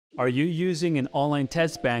Are you using an online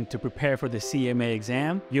test bank to prepare for the CMA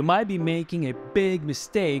exam? You might be making a big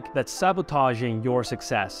mistake that's sabotaging your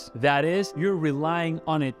success. That is, you're relying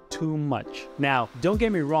on it too much. Now, don't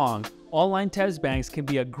get me wrong, online test banks can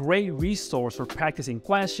be a great resource for practicing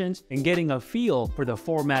questions and getting a feel for the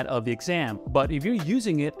format of the exam. But if you're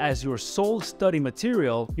using it as your sole study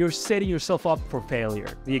material, you're setting yourself up for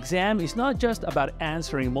failure. The exam is not just about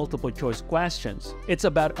answering multiple choice questions. It's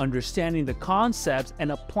about understanding the concepts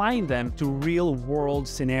and applying them to real-world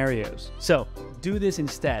scenarios. So, do this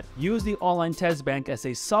instead. Use the online test bank as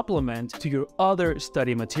a supplement to your other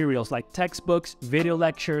study materials like textbooks, video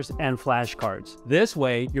lectures, and flashcards. This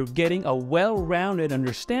way, you're getting a well-rounded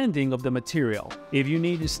understanding of the material. If you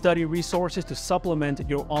need study resources to supplement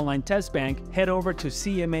your online test bank, head over to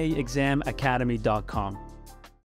cmaexamacademy.com.